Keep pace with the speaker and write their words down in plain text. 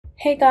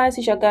Hey guys,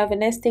 it's your girl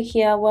Vanessa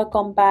here.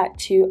 Welcome back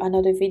to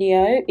another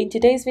video. In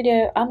today's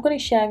video, I'm going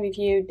to share with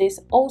you this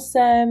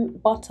awesome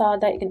butter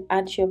that you can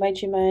add to your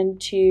regimen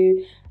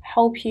to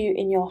help you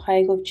in your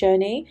hair growth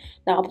journey.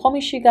 Now, I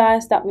promise you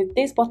guys that with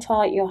this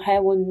butter, your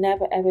hair will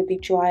never ever be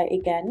dry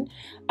again,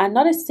 and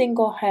not a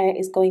single hair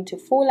is going to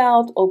fall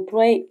out or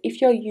break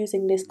if you're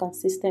using this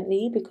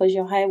consistently, because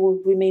your hair will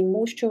remain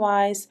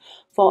moisturized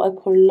for a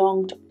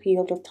prolonged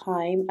period of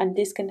time, and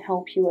this can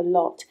help you a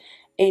lot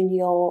in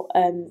your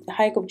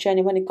hair growth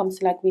journey when it comes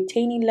to like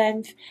retaining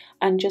length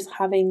and just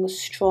having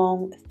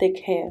strong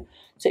thick hair.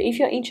 So if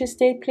you're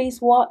interested,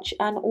 please watch,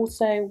 and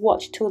also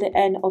watch till the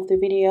end of the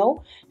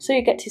video so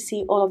you get to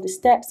see all of the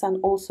steps and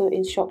also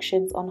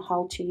instructions on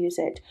how to use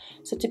it.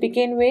 So to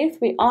begin with,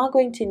 we are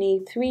going to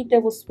need 3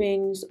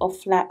 tablespoons of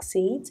flax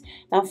seeds.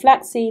 Now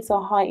flax seeds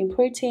are high in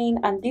protein,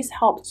 and this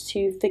helps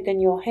to thicken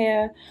your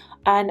hair,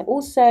 and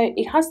also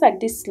it has like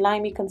this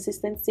slimy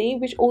consistency,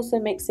 which also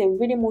makes it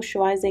really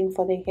moisturizing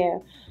for the hair.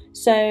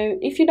 So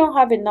if you don't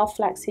have enough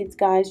flax seeds,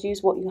 guys,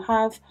 use what you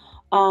have,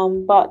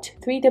 but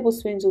 3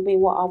 tablespoons will be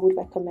what I would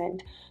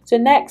recommend. So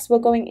next we're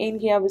going in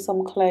here with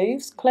some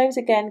cloves. Cloves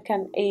again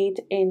can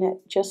aid in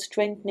just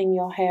strengthening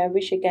your hair,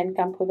 which again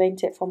can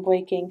prevent it from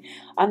breaking.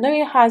 I know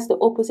it has the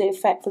opposite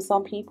effect for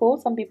some people.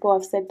 Some people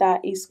have said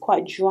that it's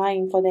quite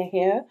drying for their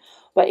hair,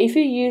 but if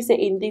you use it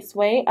in this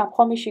way, I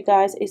promise you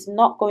guys, it's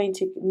not going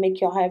to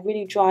make your hair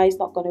really dry. It's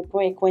not going to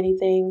break or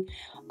anything.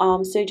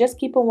 So just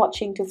keep on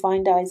watching to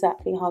find out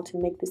exactly how to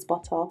make this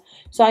butter.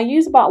 So I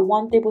use about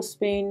 1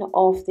 tablespoon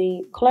of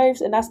the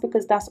cloves, and that's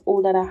because that's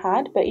all that I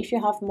had. But if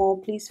you have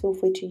more, please feel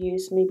free to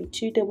use maybe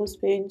 2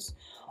 tablespoons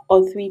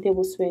or 3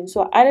 tablespoons.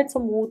 So I added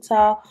some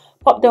water,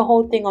 pop the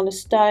whole thing on the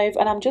stove,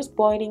 and I'm just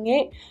boiling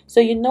it. So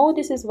you know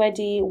this is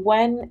ready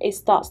when it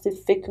starts to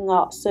thicken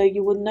up, so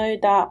you will know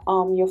that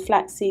your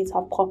flax seeds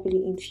have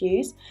properly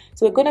infused.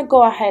 So we're going to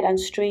go ahead and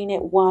strain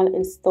it while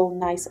it's still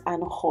nice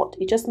and hot.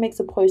 It just makes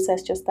the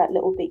process just that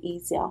little bit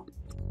easier.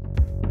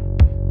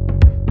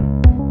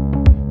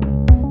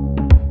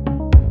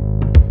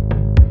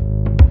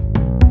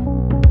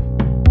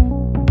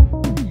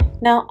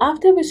 Now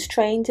after we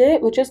strained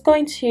it, we're just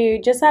going to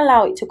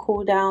allow it to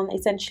cool down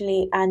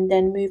essentially, and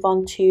then move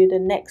on to the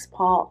next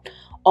part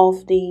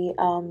of the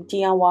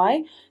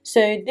DIY.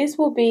 So this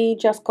will be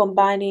just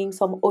combining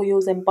some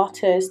oils and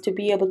butters to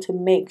be able to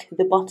make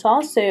the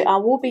butter. So I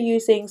will be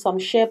using some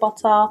shea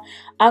butter.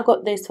 I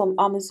got this from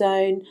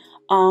Amazon,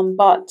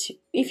 but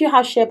if you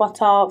have shea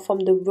butter from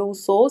the real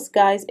source,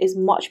 guys, is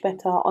much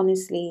better,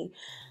 honestly.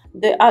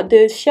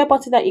 The shea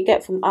butter that you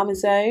get from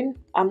Amazon,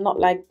 I'm not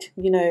like,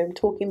 you know,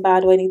 talking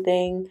bad or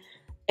anything,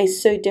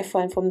 is so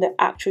different from the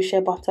actual shea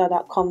butter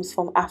that comes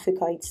from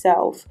Africa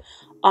itself.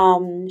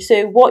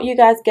 So what you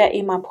guys get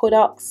in my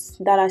products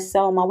that I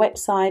sell on my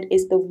website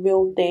is the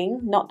real thing,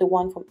 not the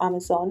one from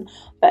Amazon.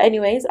 But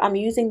anyways, I'm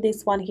using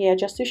this one here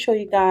just to show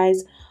you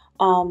guys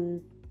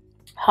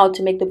how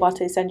to make the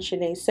butter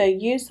essentially. So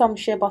use some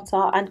shea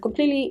butter, and to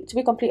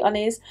be completely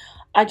honest,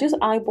 I just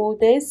eyeball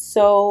this,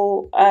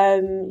 so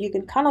you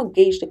can kind of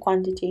gauge the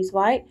quantities,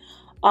 right?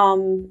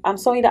 I'm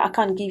sorry that I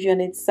can't give you an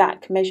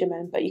exact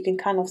measurement, but you can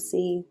kind of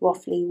see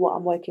roughly what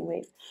I'm working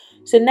with.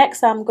 So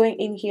next I'm going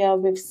in here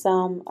with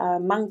some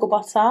mango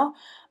butter.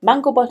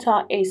 Mango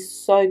butter is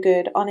so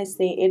good,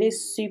 honestly. It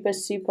is super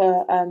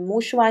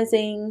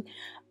moisturizing,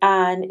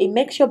 and it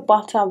makes your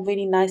butter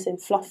really nice and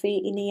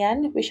fluffy in the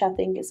end, which I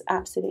think is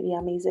absolutely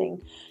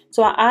amazing.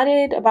 So I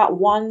added about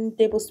 1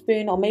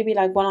 tablespoon, or maybe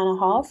like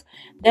 1.5.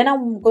 Then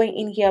I'm going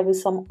in here with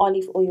some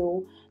olive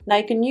oil. Now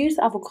you can use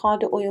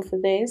avocado oil for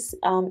this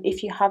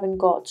if you haven't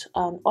got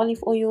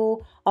olive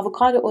oil.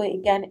 Avocado oil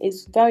again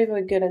is very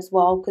good as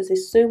well, because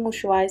it's so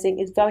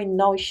moisturizing. It's very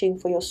nourishing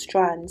for your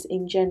strands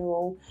in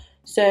general.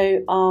 So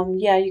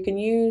yeah, you can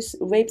use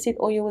rapeseed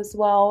oil as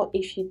well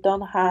if you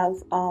don't have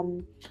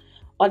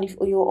olive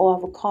oil or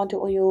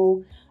avocado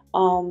oil,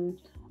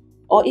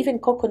 or even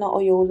coconut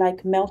oil,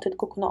 like melted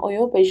coconut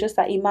oil, but it's just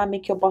that it might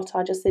make your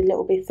butter just a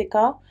little bit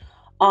thicker.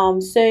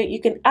 So you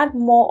can add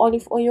more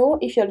olive oil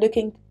if you're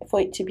looking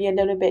for it to be a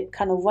little bit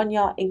kind of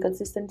runnier in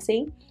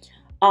consistency.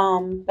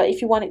 But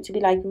if you want it to be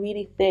like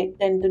really thick,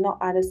 then do not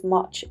add as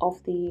much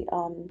of the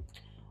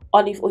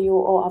olive oil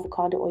or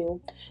avocado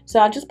oil. So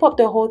I just pop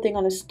the whole thing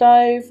on the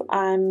stove.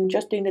 I'm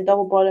just doing the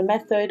double boiler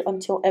method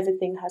until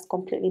everything has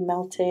completely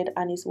melted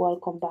and is well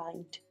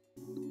combined.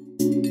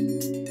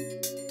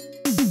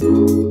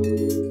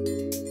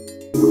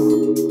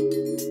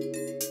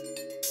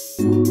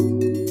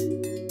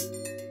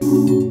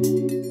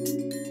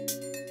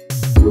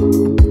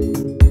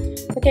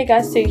 Okay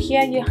guys, so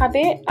here you have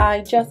it.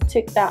 I just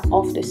took that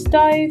off the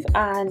stove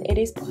and it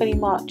is pretty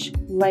much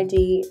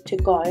ready to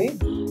go.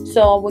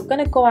 So we're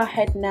gonna go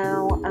ahead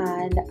now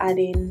and add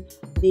in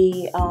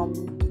the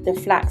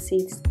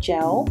flaxseed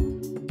gel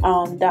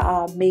that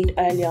I made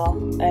earlier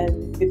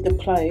with the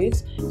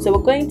cloves. So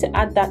we're going to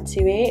add that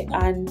to it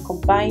and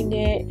combine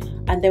it,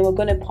 and then we're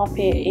going to pop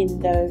it in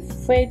the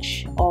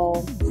fridge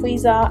or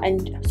freezer,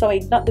 and sorry,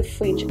 not the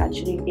fridge,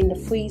 actually in the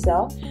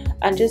freezer,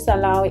 and just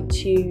allow it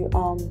to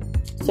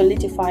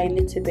solidify a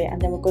little bit,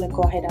 and then we're going to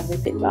go ahead and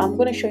whip it. But I'm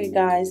going to show you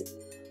guys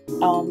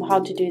how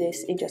to do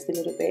this in just a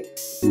little bit.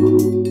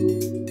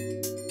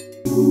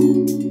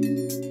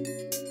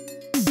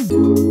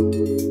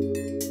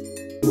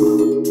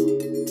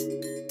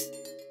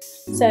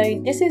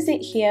 So this is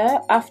it here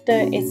after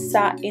it's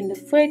sat in the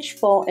fridge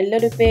for a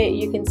little bit.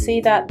 You can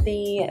see that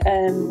the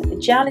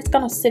gel is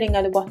kind of sitting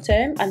at the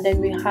bottom, and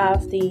then we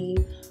have the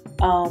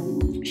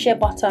shea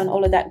butter and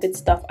all of that good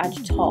stuff at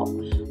the top,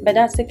 but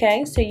that's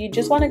okay. So you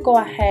just want to go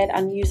ahead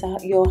and use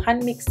your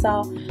hand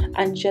mixer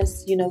and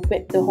just, you know,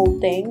 whip the whole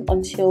thing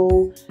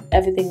until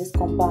everything is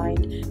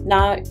combined.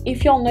 Now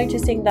if you're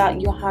noticing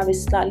that you have a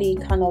slightly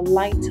kind of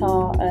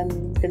lighter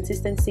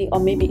consistency, or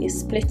maybe it's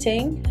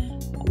splitting,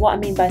 what I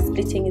mean by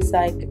splitting is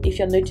like if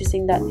you're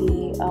noticing that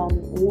the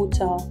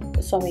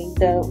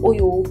the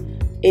oil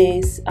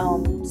is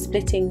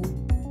splitting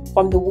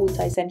from the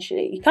water,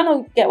 essentially, you kind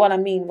of get what I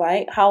mean,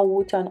 right? How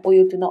water and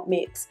oil do not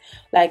mix.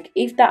 Like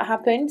if that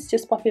happens,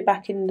 just pop it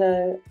back in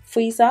the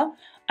freezer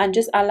and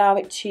just allow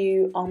it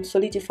to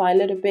solidify a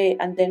little bit,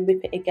 and then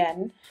whip it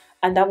again,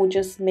 and that will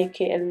just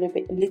make it a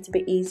little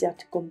bit easier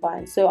to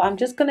combine. So I'm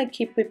just gonna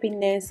keep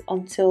whipping this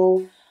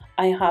until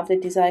I have the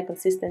desired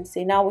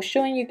consistency. Now I was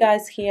showing you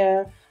guys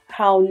here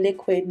how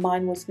liquid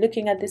mine was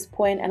looking at this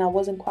point, and I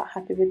wasn't quite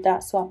happy with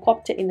that, so I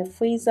popped it in the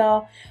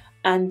freezer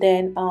and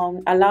then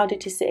allowed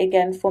it to sit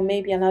again for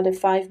maybe another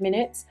 5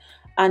 minutes,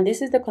 and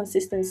this is the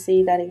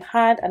consistency that it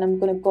had. And I'm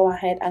going to go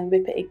ahead and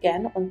whip it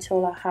again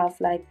until I have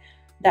like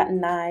that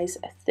nice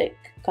thick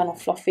kind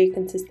of fluffy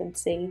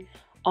consistency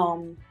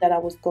that I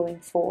was going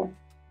for.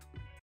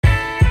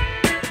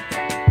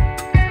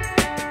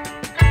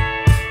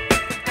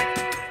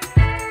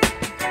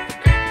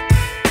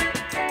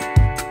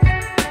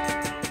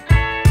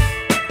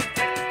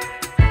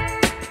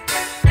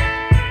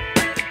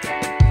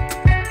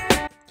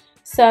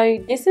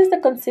 So this is the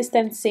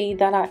consistency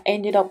that I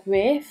ended up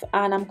with,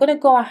 and I'm going to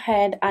go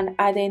ahead and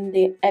add in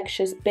the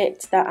extra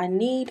bits that I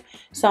need.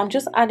 So I'm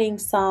just adding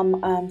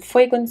some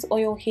fragrance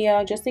oil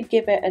here just to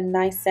give it a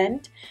nice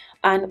scent,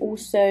 and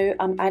also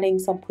I'm adding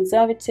some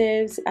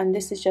preservatives, and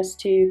this is just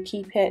to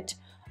keep it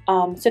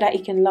so that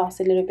it can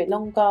last a little bit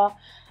longer.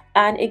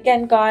 And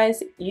again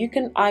guys, you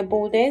can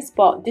eyeball this,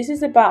 but this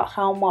is about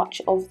how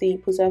much of the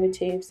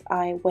preservatives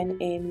I went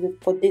in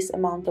with for this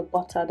amount of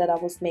butter that I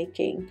was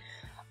making.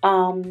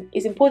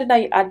 It's important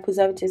that you add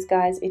preservatives,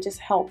 guys. It just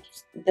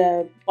helps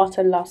the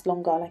butter last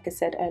longer, like I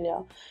said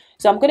earlier.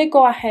 So I'm going to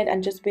go ahead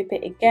and just whip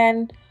it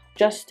again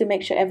just to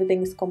make sure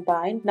everything is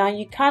combined. Now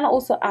you can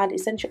also add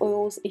essential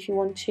oils if you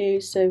want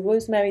to. So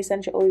rosemary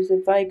essential oil is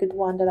a very good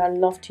one that I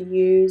love to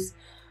use.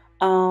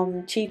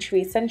 Tea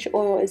tree essential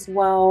oil as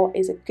well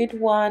is a good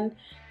one.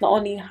 Not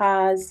only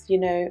has, you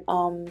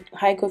know,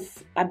 high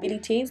growth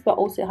abilities, but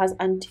also has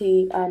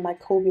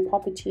antimicrobial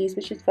properties,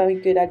 which is very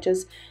good at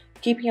just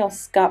keeping your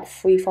scalp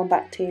free from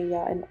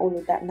bacteria and all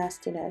of that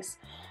nastiness.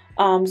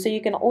 So you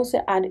can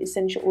also add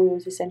essential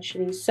oils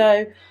essentially.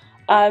 So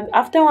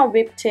after I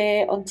whipped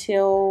it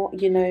until,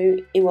 you know,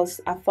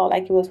 I felt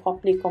like it was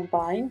properly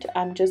combined,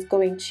 I'm just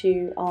going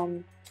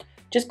to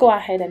just go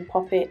ahead and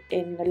pop it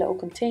in a little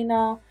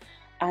container,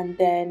 and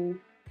then,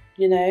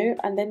 you know,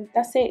 and then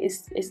that's it.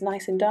 It's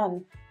nice and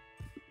done.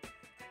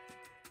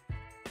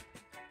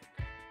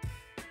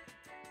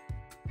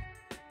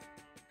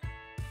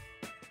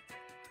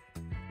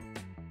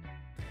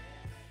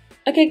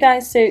 Okay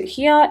guys, so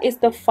here is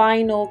the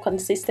final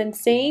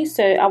consistency.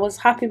 So I was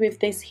happy with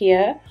this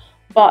here,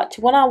 but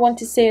what I want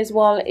to say as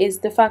well is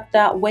the fact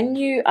that when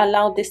you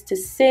allow this to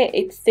sit,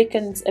 it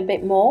thickens a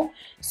bit more.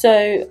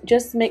 So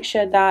just make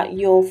sure that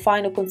your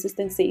final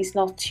consistency is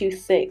not too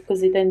thick,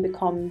 because it then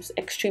becomes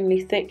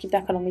extremely thick, if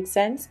that kind of makes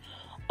sense.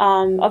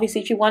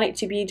 Obviously if you want it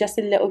to be just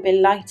a little bit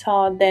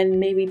lighter, then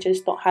maybe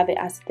just don't have it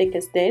as thick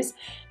as this.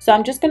 So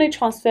I'm just going to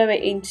transfer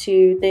it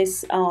into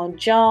this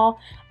jar,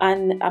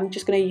 and I'm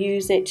just going to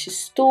use it to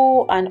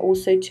store and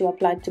also to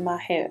apply to my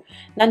hair.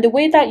 Now the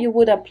way that you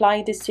would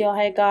apply this to your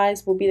hair,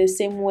 guys, will be the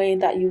same way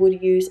that you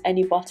would use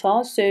any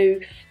butter. So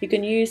you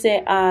can use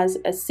it as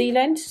a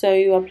sealant. So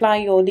you apply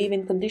your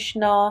leave-in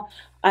conditioner,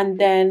 and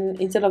then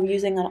instead of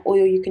using an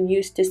oil, you can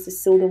use this to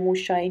seal the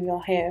moisture in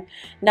your hair.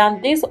 Now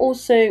this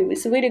also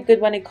is really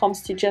good when it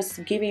comes to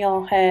just giving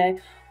your hair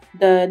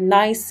the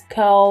nice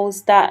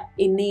curls that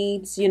it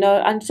needs, you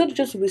know, and sort of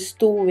just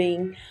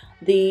restoring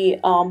the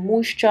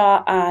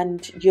moisture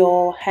and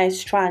your hair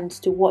strands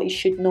to what it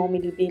should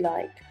normally be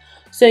like.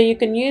 So you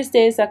can use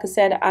this, like I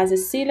said, as a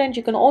sealant.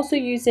 You can also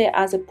use it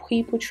as a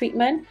pre-poo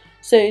treatment,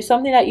 so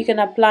something that you can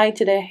apply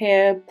to the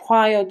hair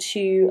prior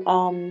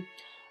to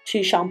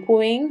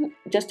shampooing,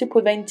 just to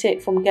prevent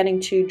it from getting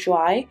too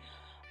dry.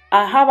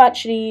 I have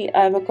actually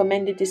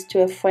recommended this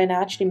to a friend. I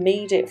actually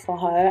made it for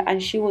her,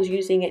 and she was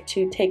using it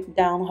to take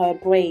down her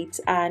braids.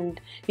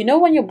 And you know,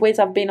 when your braids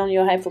have been on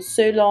your hair for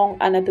so long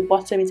and at the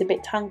bottom it's a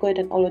bit tangled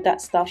and all of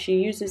that stuff, she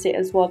uses it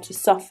as well to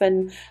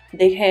soften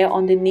the hair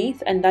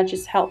underneath, and that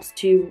just helps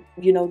to,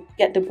 you know,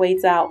 get the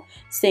braids out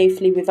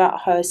safely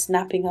without her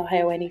snapping her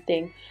hair or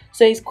anything.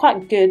 So it's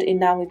quite good in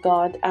that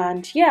regard.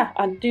 And yeah,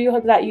 I do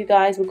hope that you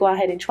guys will go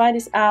ahead and try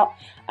this out,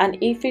 and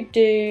if you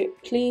do,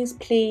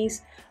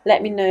 please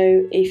let me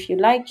know if you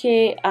like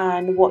it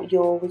and what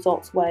your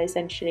results were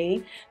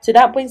essentially. So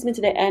that brings me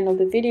to the end of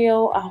the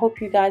video. I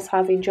hope you guys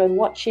have enjoyed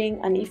watching,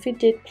 and if you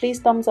did, please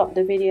thumbs up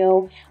the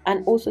video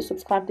and also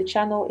subscribe to the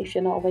channel if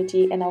you're not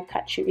already, and I'll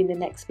catch you in the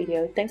next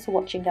video. Thanks for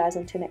watching guys,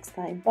 until next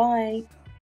time, bye.